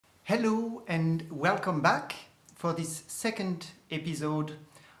Hello and welcome back for this second episode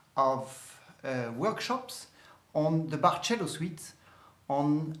of workshops on the Bach Cello Suite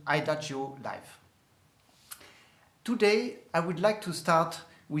on IDAGIO Live. Today I would like to start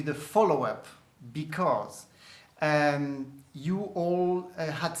with a follow-up because you all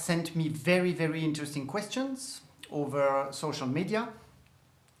had sent me very interesting questions over social media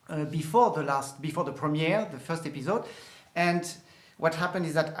before the premiere, the first episode, and what happened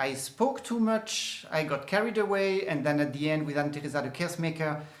is that I spoke too much, I got carried away, and then at the end with Anne-Theresa the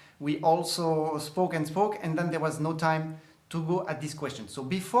Kersmaker, we also spoke, and then there was no time to go at this question. So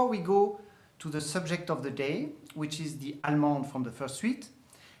before we go to the subject of the day, which is the Allemande from the first suite,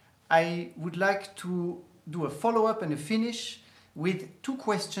 I would like to do a follow-up and a finish with two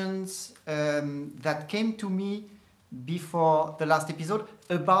questions that came to me before the last episode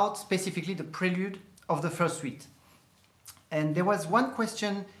about specifically the prelude of the first suite. And there was one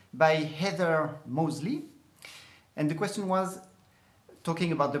question by Heather Mosley, and the question was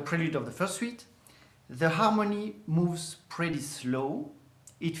talking about the prelude of the first suite. The harmony moves pretty slow.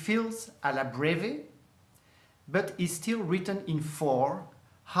 It feels à la breve, but is still written in 4.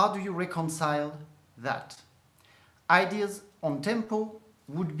 How do you reconcile that? Ideas on tempo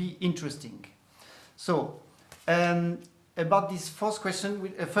would be interesting. So, about this first question,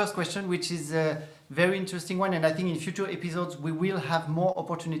 which is a very interesting one, and I think in future episodes we will have more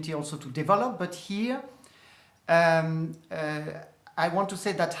opportunity also to develop. But here, I want to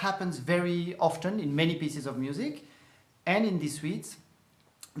say that happens very often in many pieces of music, and in these suites,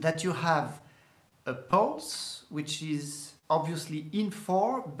 that you have a pulse which is obviously in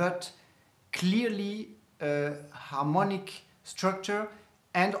 4, but clearly a harmonic structure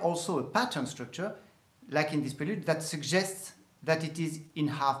and also a pattern structure, like in this prelude, that suggests that it is in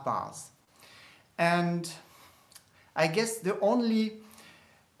half bars. And I guess the only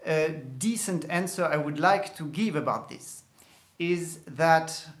decent answer I would like to give about this is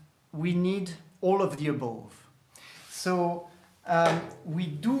that we need all of the above. So we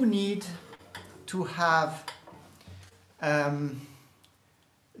do need to have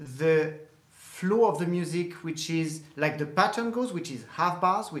the flow of the music, which is like the pattern goes, which is half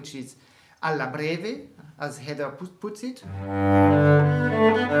bars, which is alla breve, as Heather puts it.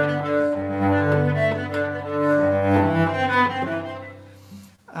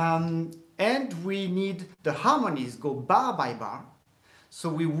 And we need the harmonies go bar by bar, so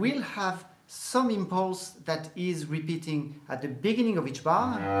we will have some impulse that is repeating at the beginning of each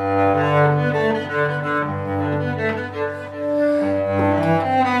bar.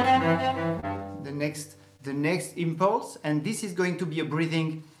 The next impulse, and this is going to be a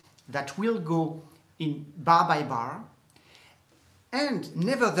breathing that will go in bar by bar. And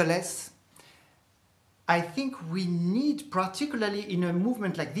nevertheless, I think we need, particularly in a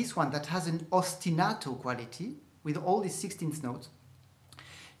movement like this one that has an ostinato quality with all these 16th notes,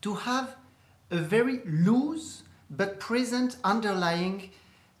 to have a very loose but present underlying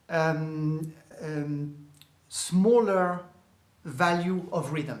smaller value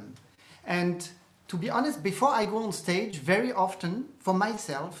of rhythm. And to be honest, before I go on stage, very often for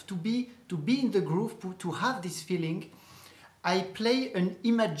myself, to be in the groove, to have this feeling, I play an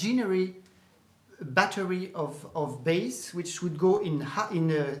imaginary battery of bass, which would go in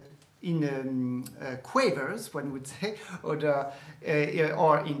quavers, one would say,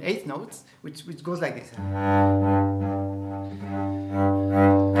 or in 8th notes, which goes like this.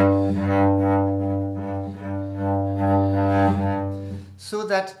 So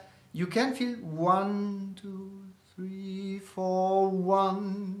that you can feel 1, 2, 3, 4,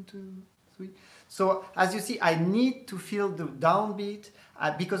 1, 2, 3. So as you see, I need to feel the downbeat.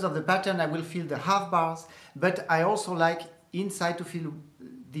 Because of the pattern, I will feel the half bars, but I also like inside to feel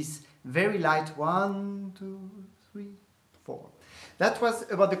this very light 1, 2, 3, 4. That was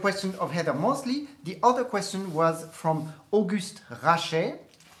about the question of Heather Mosley. The other question was from Auguste Rachet.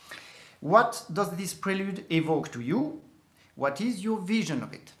 What does this prelude evoke to you? What is your vision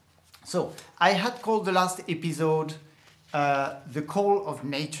of it? So I had called the last episode The Call of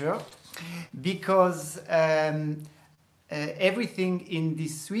Nature, because everything in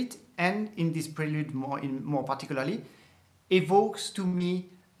this suite and in this prelude more particularly evokes to me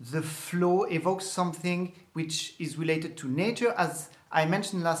the flow, evokes something which is related to nature. As I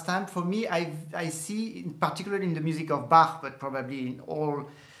mentioned last time, for me, I see, particularly in the music of Bach, but probably in all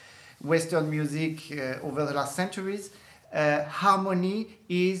Western music over the last centuries, harmony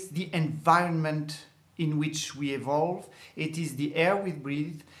is the environment in which we evolve. It is the air we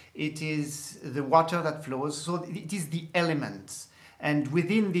breathe. It is the water that flows. So it is the elements. And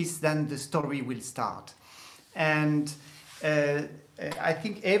within this, then the story will start. And I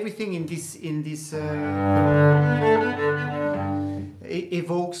think everything in this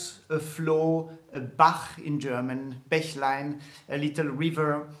evokes a flow, a Bach in German, Bächlein, a little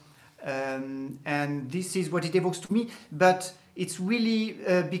river, and this is what it evokes to me. But it's really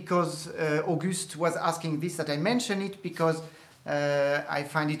because Auguste was asking this that I mention it, because I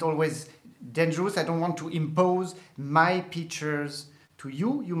find it always dangerous. I don't want to impose my pictures to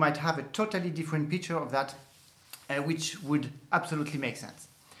you. You might have a totally different picture of that, which would absolutely make sense.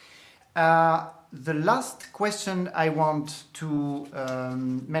 The last question I want to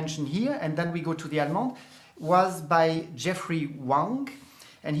mention here, and then we go to the Allemande, was by Jeffrey Wang,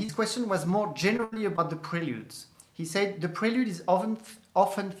 and his question was more generally about the preludes. He said the prelude is often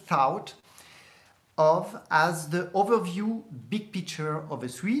thought of as the overview big picture of a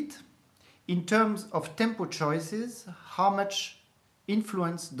suite. In terms of tempo choices, how much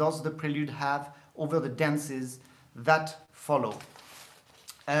influence does the prelude have over the dances that follow?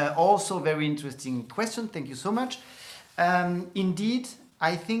 Also very interesting question, thank you so much. Indeed,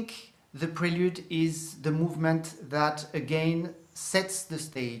 I think the prelude is the movement that again sets the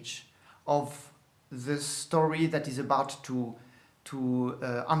stage of the story that is about to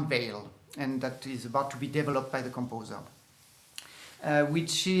unveil and that is about to be developed by the composer.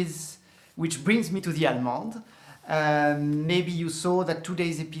 Which brings me to the Allemande. Maybe you saw that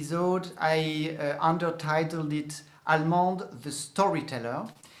today's episode I undertitled it Allemande, the Storyteller,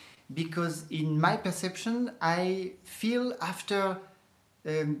 because in my perception I feel after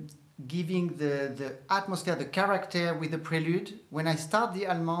giving the atmosphere, the character with the prelude, when I start the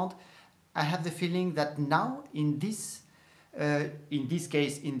Allemande, I have the feeling that now in this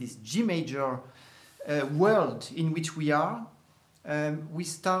case, in this G major world in which we are, we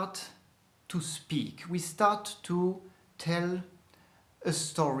start to speak, we start to tell a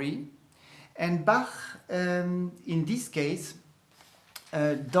story. And Bach, in this case,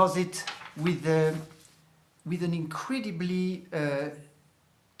 does it with an incredibly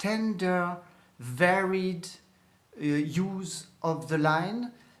tender, varied use of the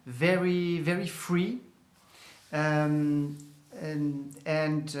line, very, very free. Yes,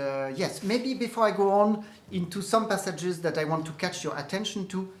 maybe before I go on into some passages that I want to catch your attention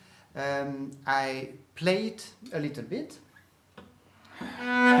to, I play it a little bit.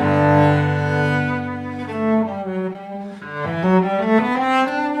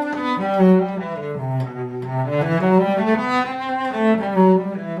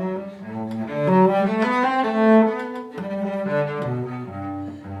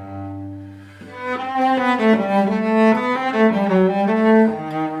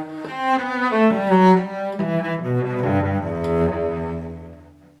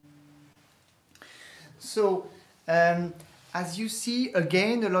 So, as you see,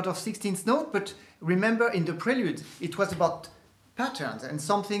 again, a lot of 16th note, but remember in the prelude, it was about patterns and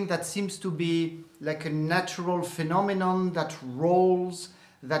something that seems to be like a natural phenomenon that rolls,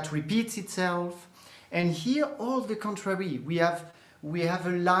 that repeats itself. And here, all the contrary. We have a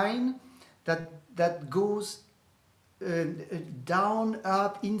line that goes down,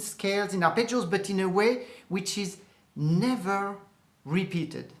 up, in scales, in arpeggios, but in a way which is never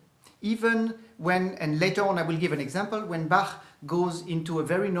repeated. Even when, and later on I will give an example, when Bach goes into a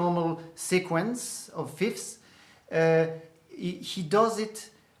very normal sequence of fifths, he does it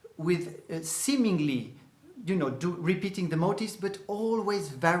with seemingly, repeating the motifs, but always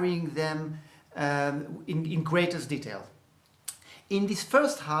varying them in greatest detail. In this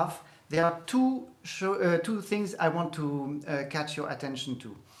first half, there are two things I want to catch your attention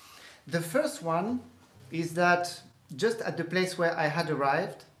to. The first one is that just at the place where I had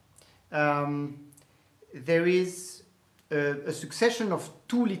arrived, there is a succession of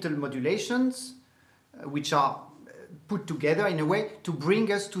two little modulations which are put together in a way to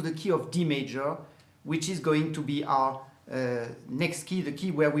bring us to the key of D major, which is going to be our next key, the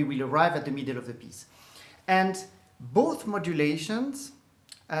key where we will arrive at the middle of the piece. And both modulations,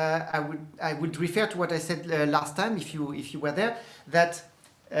 I would refer to what I said last time, if you were there, that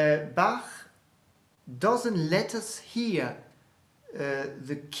Bach doesn't let us hear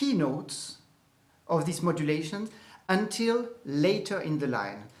the keynotes of these modulations until later in the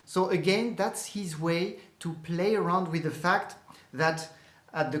line. So again, that's his way to play around with the fact that,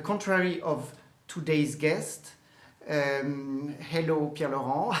 at the contrary of today's guest, hello Pierre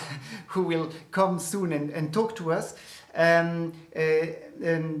Laurent, who will come soon and talk to us, not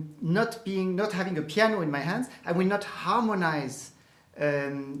having a piano in my hands, I will not harmonize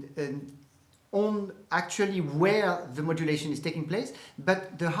on actually where the modulation is taking place,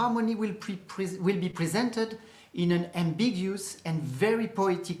 but the harmony will be presented in an ambiguous and very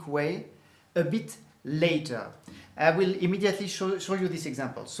poetic way, a bit later. I will immediately show you this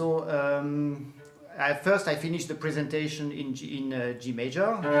example. So first I finished the presentation in G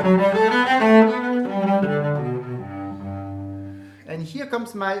major. And here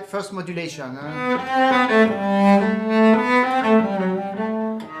comes my first modulation.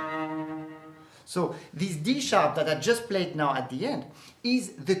 So this D sharp that I just played now at the end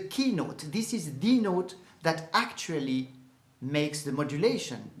is the keynote. This is the note that actually makes the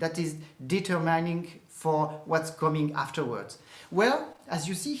modulation, that is determining for what's coming afterwards. Well, as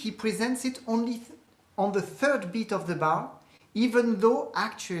you see, he presents it only on the third beat of the bar, even though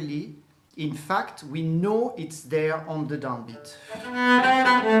actually, in fact, we know it's there on the downbeat.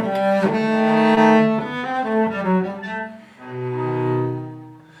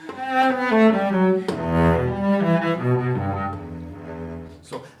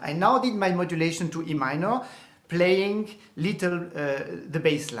 So I now did my modulation to E minor, playing the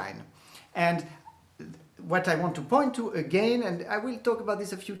bass line. And what I want to point to again, and I will talk about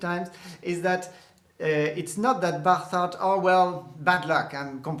this a few times, is that it's not that Bach thought, oh well, bad luck,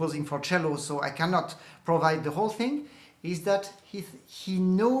 I'm composing for cello, so I cannot provide the whole thing. Is that he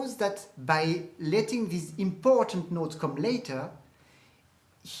knows that by letting these important notes come later,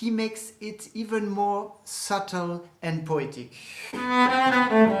 he makes it even more subtle and poetic.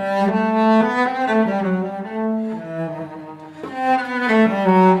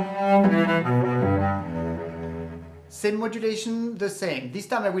 Same modulation, the same. This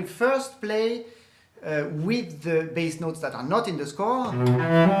time I will first play with the bass notes that are not in the score.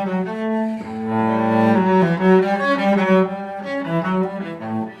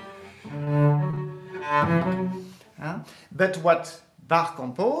 But what Bach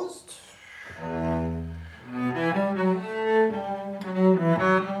composed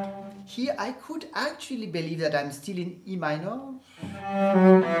here, I could actually believe that I'm still in E minor.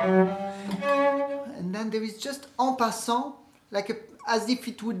 And then there is just en passant, like as if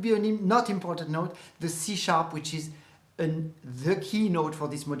it would be a not important note, the C sharp, which is the key note for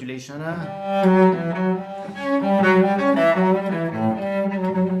this modulation.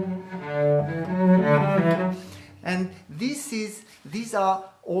 And these are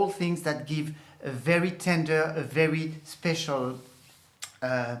all things that give a very tender, a very special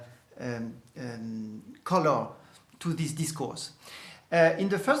color to this discourse. In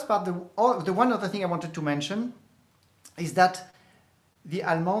the first part, the one other thing I wanted to mention is that the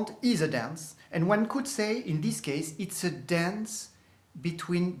Allemande is a dance, and one could say, in this case, it's a dance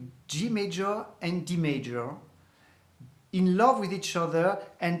between G major and D major, in love with each other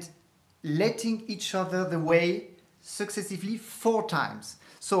and letting each other the way successively 4 times.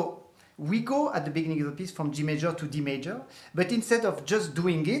 So we go at the beginning of the piece from G major to D major, but instead of just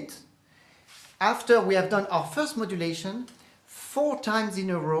doing it, after we have done our first modulation, 4 times in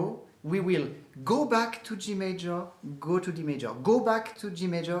a row, we will go back to G major, go to D major, go back to G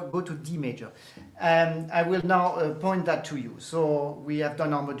major, go to D major. I will now point that to you. So we have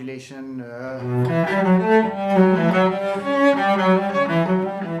done our modulation.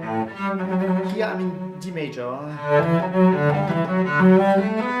 Here I'm in D major.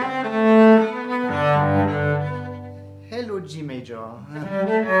 Hello G major.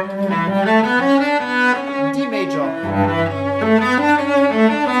 D major.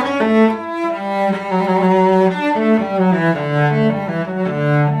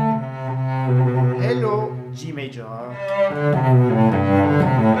 Hello G major.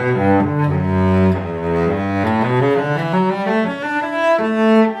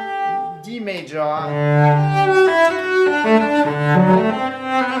 D major.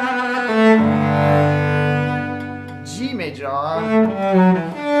 G major.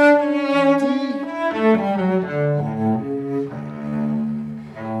 D.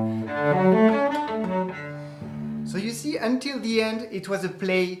 So you see, until the end, it was a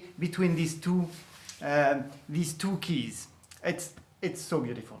play between these two keys. It's so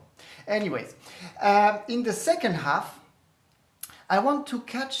beautiful. Anyways, in the second half, I want to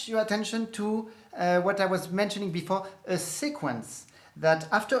catch your attention to what I was mentioning before, a sequence that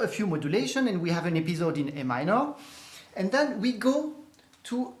after a few modulation, and we have an episode in A minor, and then we go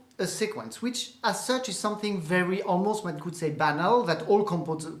to a sequence, which as such is something very, almost one could say banal, that all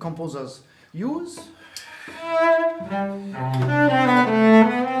composers use.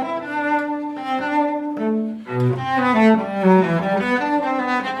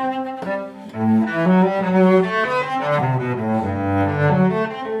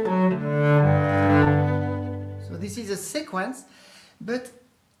 So this is a sequence, but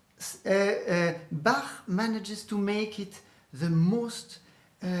Bach manages to make it the most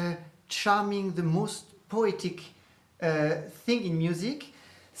charming, the most poetic thing in music,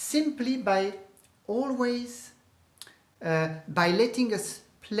 simply by always by letting us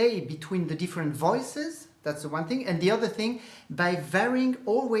play between the different voices. That's the one thing. And the other thing, by varying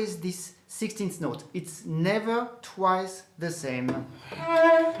always this 16th note. It's never twice the same.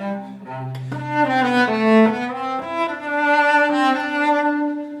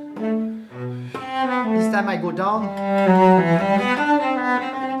 This time I go down.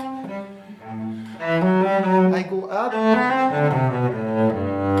 I go up.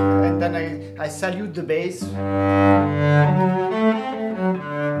 And then I salute the bass.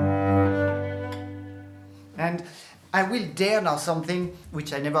 And I will dare now something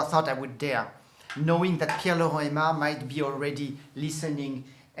which I never thought I would dare, knowing that Pierre-Laurent Aimard might be already listening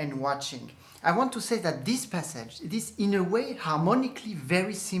and watching. I want to say that this passage, this in a way harmonically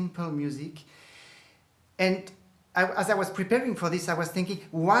very simple music, and as I was preparing for this, I was thinking,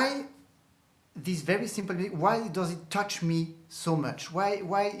 why this very simple music, why does it touch me so much?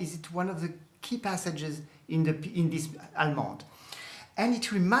 Why is it one of the key passages in this Allemande? And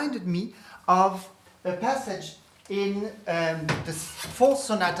it reminded me of a passage in the fourth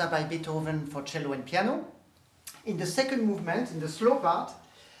sonata by Beethoven for cello and piano, in the second movement, in the slow part,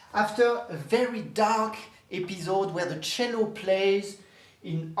 after a very dark episode where the cello plays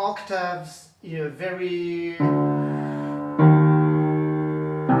in octaves, in a very...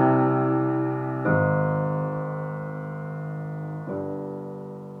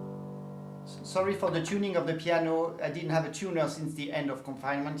 Sorry for the tuning of the piano, I didn't have a tuner since the end of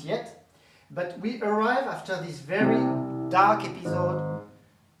confinement yet. But we arrive after this very dark episode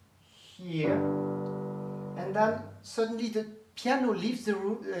here, and then suddenly the piano leaves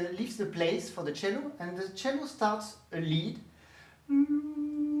the place for the cello, and the cello starts a lead.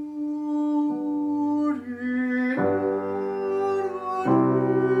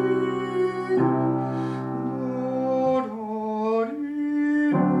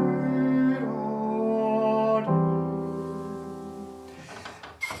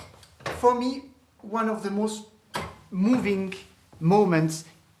 For me, one of the most moving moments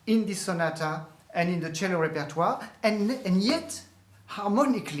in this sonata and in the cello repertoire, and yet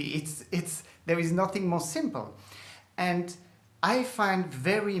harmonically, there is nothing more simple. And I find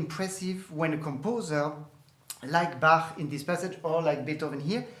very impressive when a composer, like Bach in this passage or like Beethoven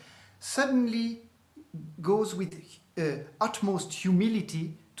here, suddenly goes with utmost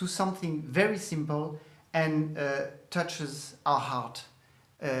humility to something very simple and touches our heart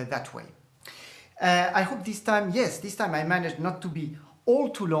that way. I hope this time I managed not to be all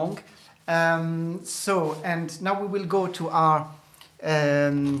too long. And now we will go to our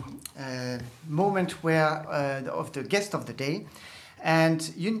moment of the guest of the day.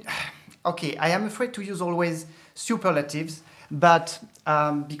 And okay, I am afraid to use always superlatives, but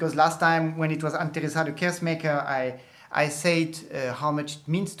because last time when it was Anne-Theresa de Kersmaker, I said how much it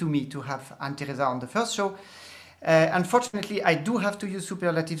means to me to have Anne-Theresa on the first show. Unfortunately, I do have to use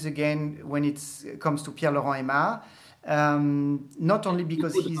superlatives again when it comes to Pierre-Laurent Aimard. Not only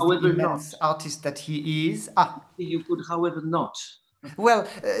because he's the immense artist that he is. You could, however, not. Well,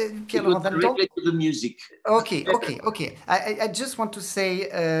 Pierre-Laurent, then don't... to the music. Okay. I just want to say,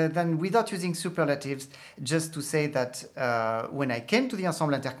 then without using superlatives, just to say that when I came to the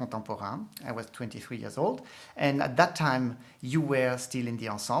Ensemble Intercontemporain, I was 23 years old, and at that time you were still in the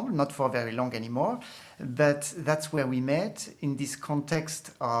ensemble, not for very long anymore, but that's where we met in this context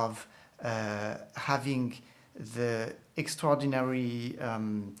of having the extraordinary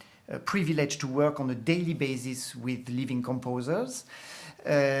privilege to work on a daily basis with living composers,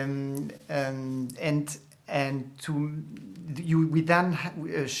 and we then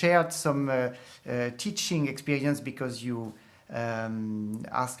shared some teaching experience because you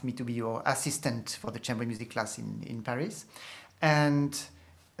asked me to be your assistant for the chamber music class in Paris, and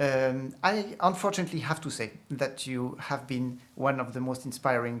I unfortunately have to say that you have been one of the most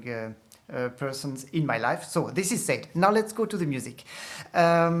inspiring persons in my life. So this is said. Now let's go to the music.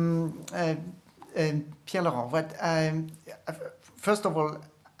 Pierre-Laurent, first of all,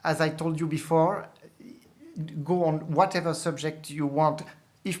 as I told you before, go on whatever subject you want,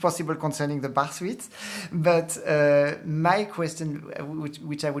 if possible concerning the Bach suites. But my question,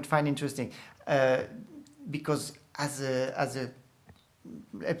 which I would find interesting, because as a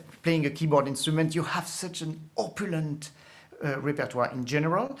playing a keyboard instrument, you have such an opulent repertoire in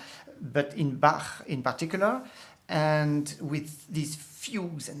general, but in Bach in particular, and with these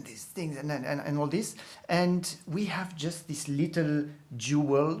fugues and these things and all this, and we have just this little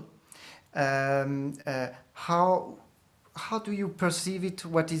jewel. How do you perceive it?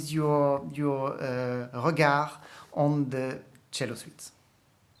 What is your regard on the cello suites?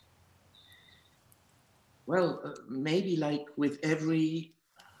 Well, maybe like with every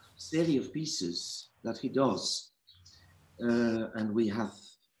series of pieces that he does, and we have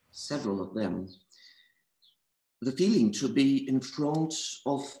several of them, the feeling to be in front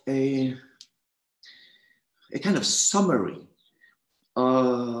of a kind of summary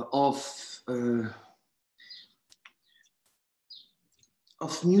of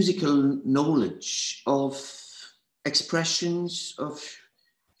musical knowledge, of expressions of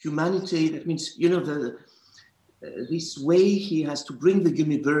humanity. That means, you know, this way he has to bring the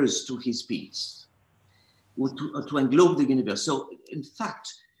universe to his piece, or to englobe the universe. So, in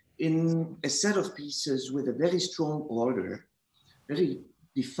fact, in a set of pieces with a very strong order, very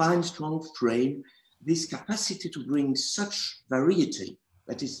defined, strong frame, this capacity to bring such variety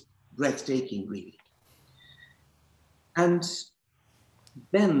that is breathtaking, really. And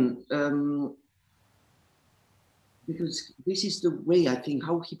then, because this is the way I think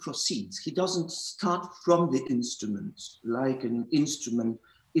how he proceeds. He doesn't start from the instrument like an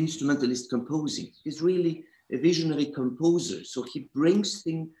instrumentalist composing. He's really a visionary composer. So he brings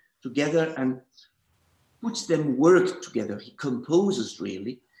things together and puts them work together. He composes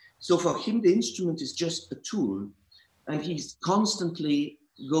really. So for him, the instrument is just a tool, and he's constantly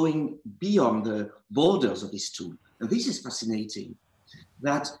going beyond the borders of his tool. And this is fascinating,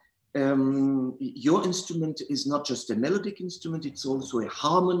 that your instrument is not just a melodic instrument, it's also a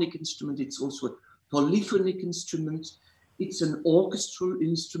harmonic instrument, it's also a polyphonic instrument, it's an orchestral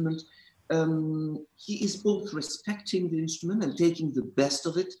instrument. He is both respecting the instrument and taking the best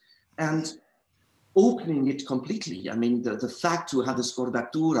of it and opening it completely. I mean, the fact to have a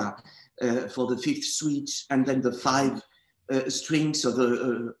scordatura for the fifth suite and then the five strings of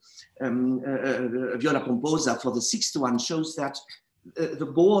the viola composa for the sixth one shows that the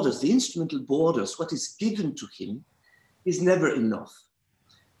borders, the instrumental borders, what is given to him is never enough.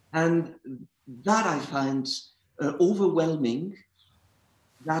 And that I find overwhelming,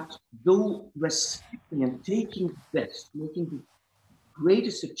 that though respecting and taking the best, making the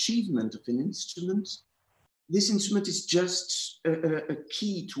greatest achievement of an instrument, this instrument is just a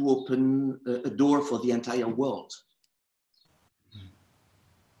key to open a door for the entire world.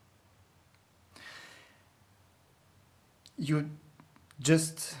 You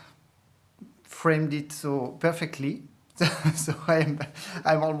just framed it so perfectly, so I'm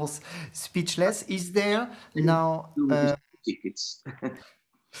almost speechless. Is there now?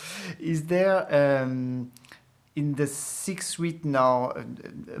 Is there in the sixth suite now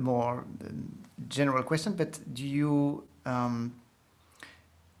a more general question? But do you?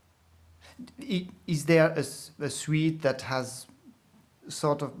 Is there a suite that has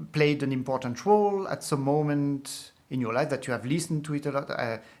sort of played an important role at some moment in your life that you have listened to it a lot?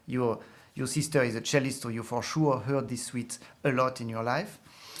 Your sister is a cellist, so you for sure heard this suite a lot in your life.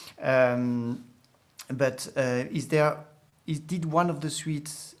 But did one of the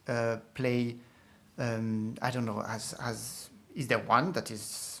suites play? I don't know. Is there one that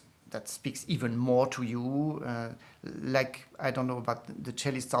speaks even more to you? Like, I don't know about the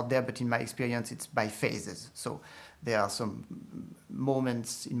cellists out there, but in my experience, it's by phases. So there are some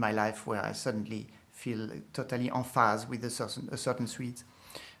moments in my life where I suddenly feel totally en phase with a certain suite.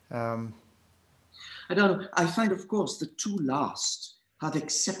 I don't know. I find, of course, the two last have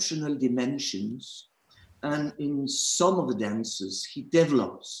exceptional dimensions. And in some of the dances, he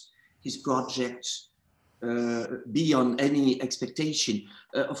develops his project beyond any expectation.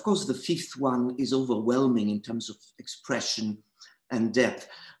 Of course, the fifth one is overwhelming in terms of expression and depth.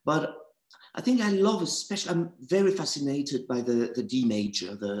 But I think I love especially, I'm very fascinated by the D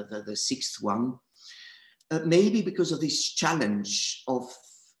major, the sixth one. Maybe because of this challenge of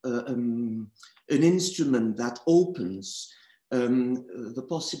an instrument that opens the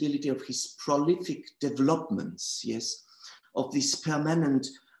possibility of his prolific developments, yes, of this permanent,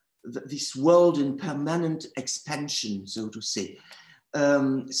 this world in permanent expansion, so to say.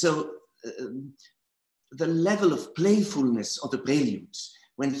 The level of playfulness of the preludes,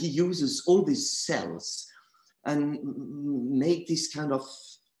 when he uses all these cells and make this kind of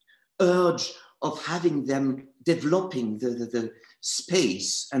urge of having them developing the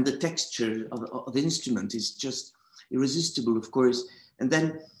space and the texture of the instrument is just irresistible, of course. And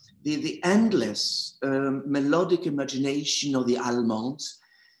then the endless melodic imagination of the Allemande,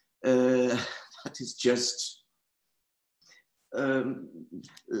 that is just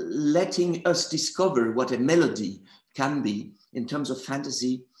letting us discover what a melody can be in terms of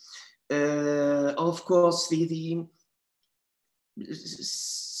fantasy. Of course, the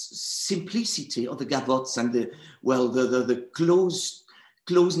simplicity of the gavottes and the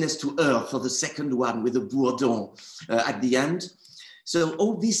closeness to earth for the second one with the bourdon at the end. So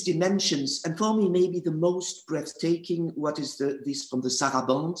all these dimensions, and for me, maybe the most breathtaking, what is this from the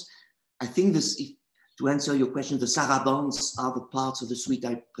Sarabande? I think this, to answer your question, the Sarabandes are the parts of the suite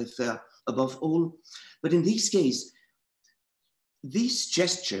I prefer above all. But in this case, this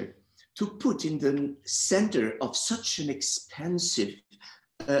gesture to put in the center of such an expansive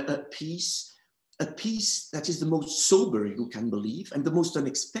piece, a piece that is the most sober you can believe and the most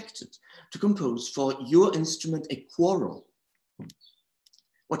unexpected, to compose for your instrument a choral,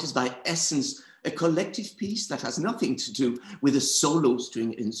 what is by essence a collective piece that has nothing to do with a solo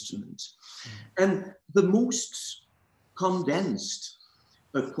string instrument. And the most condensed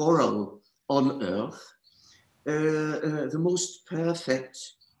choral on earth, the most perfect,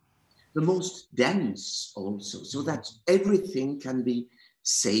 the most dense also, so that everything can be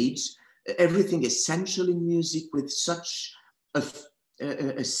said, everything essential in music with such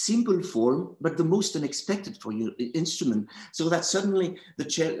a simple form, but the most unexpected for your instrument, so that suddenly the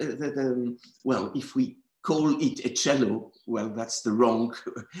cello, well, if we call it a cello, well, that's the wrong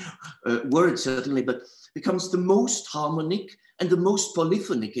word certainly, but becomes the most harmonic and the most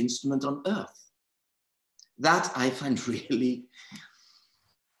polyphonic instrument on earth. That I find really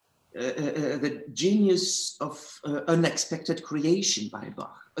the genius of unexpected creation by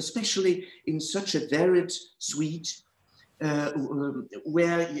Bach, especially in such a varied suite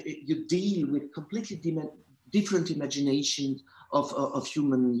where you deal with completely different imagination of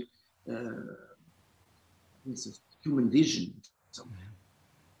human vision. So.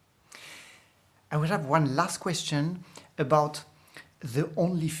 I would have one last question about the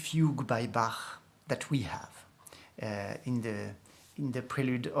only fugue by Bach that we have in the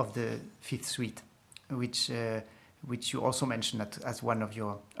prelude of the Fifth Suite, which you also mentioned as one of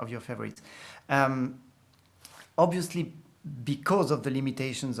your favorites. Obviously, because of the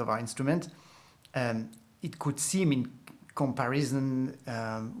limitations of our instrument, it could seem in comparison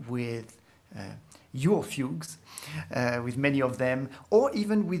with your fugues, with many of them, or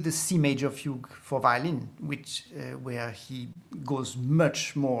even with the C major fugue for violin, which where he goes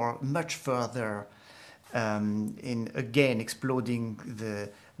much further in again exploding the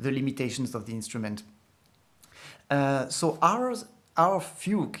limitations of the instrument. So our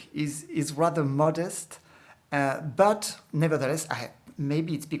fugue is rather modest, but nevertheless,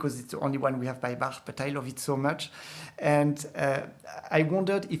 maybe it's because it's the only one we have by Bach, but I love it so much, and I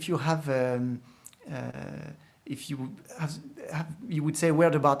wondered if you have. If you you would say a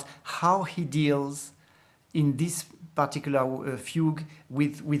word about how he deals in this particular fugue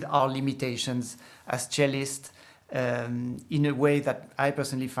with our limitations as cellist, in a way that I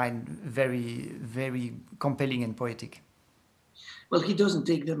personally find very, very compelling and poetic. Well, he doesn't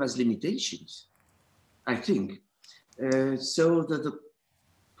take them as limitations, I think. So the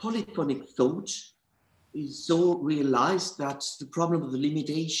polyphonic thought is so realized that the problem of the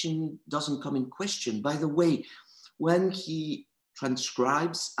limitation doesn't come in question. By the way, when he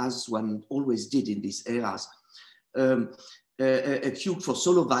transcribes, as one always did in these eras, a fugue for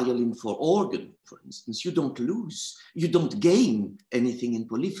solo violin for organ, for instance, you don't gain anything in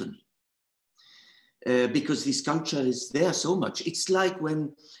polyphony. Because this culture is there so much. It's like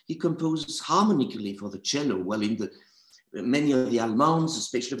when he composes harmonically for the cello. Well, in many of the Allemandes,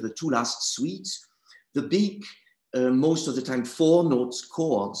 especially of the two last suites, the big, most of the time, 4-note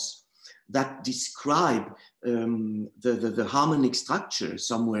chords that describe the harmonic structure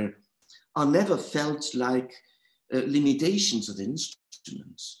somewhere are never felt like limitations of the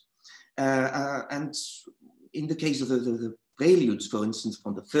instruments. And in the case of the preludes, for instance,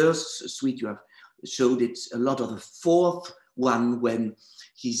 from the first suite, you have showed it a lot of the fourth one when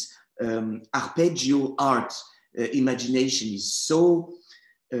his arpeggio art imagination is so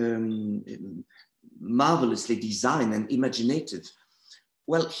marvelously designed and imaginative.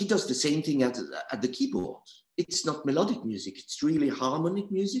 Well, he does the same thing at the keyboard. It's not melodic music, it's really harmonic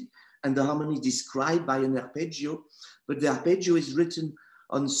music, and the harmony is described by an arpeggio, but the arpeggio is written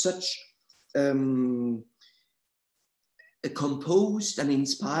on such a composed and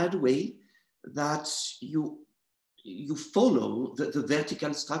inspired way that you follow the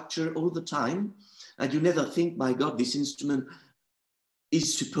vertical structure all the time, and you never think, my God, this instrument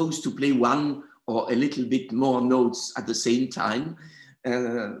is supposed to play one or a little bit more notes at the same time.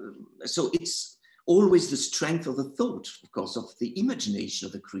 So it's always the strength of the thought, of course, of the imagination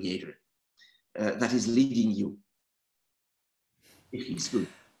of the creator that is leading you, if he's good.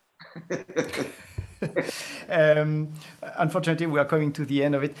 Unfortunately, we are coming to the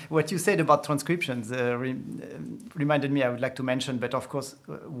end of it. What you said about transcriptions reminded me I would like to mention, but of course,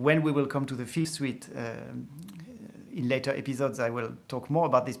 when we will come to the Fifth Suite in later episodes, I will talk more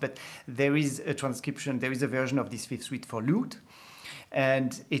about this, but there is a transcription, there is a version of this Fifth Suite for lute,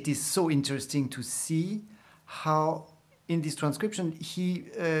 And it is so interesting to see how in this transcription he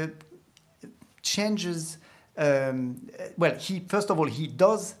changes. Well, first of all, he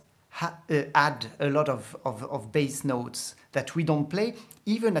does add a lot of bass notes that we don't play,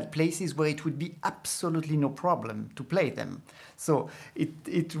 even at places where it would be absolutely no problem to play them. So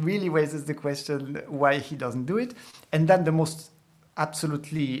it really raises the question why he doesn't do it. And then the most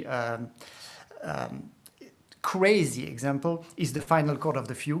absolutely crazy example is the final chord of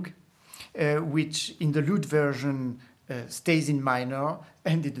the fugue, which in the lute version stays in minor,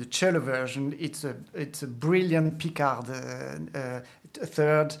 and in the cello version it's a brilliant Picard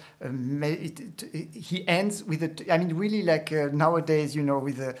third. He ends with I mean, really like nowadays, you know,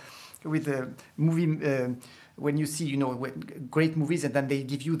 with a movie. When you see, you know, great movies, and then they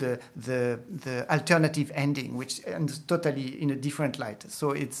give you the alternative ending, which ends totally in a different light.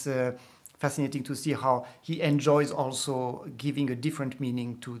 So it's fascinating to see how he enjoys also giving a different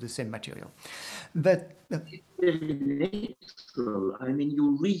meaning to the same material. But it's very natural. I mean,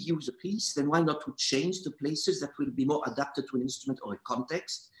 you reuse a piece, then why not to change the places that will be more adapted to an instrument or a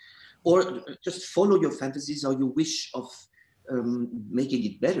context, or just follow your fantasies or your wish of making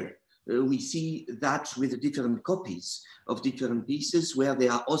it better. We see that with the different copies of different pieces where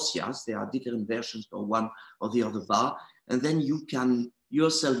there are osias, there are different versions for one or the other bar, and then you can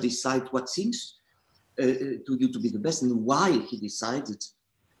yourself decide what seems to you to be the best and why he decided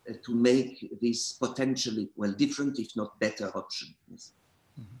to make this potentially, well, different, if not better option. Yes.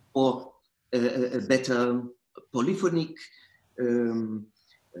 Mm-hmm. Or a better polyphonic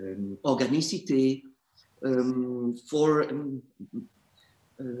organicity for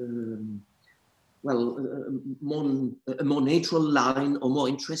well, a more natural line or more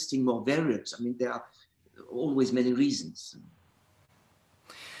interesting, more varied. I mean, there are always many reasons.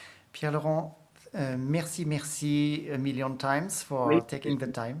 Pierre-Laurent, merci a million times for taking the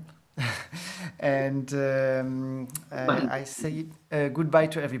time. And I say goodbye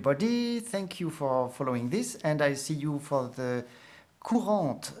to everybody. Thank you for following this. And I see you for the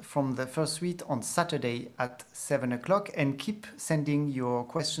Courante from the first suite on Saturday at 7 o'clock. And keep sending your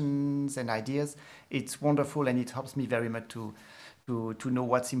questions and ideas. It's wonderful, and it helps me very much to know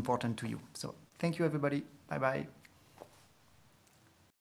what's important to you. So thank you, everybody. Bye-bye.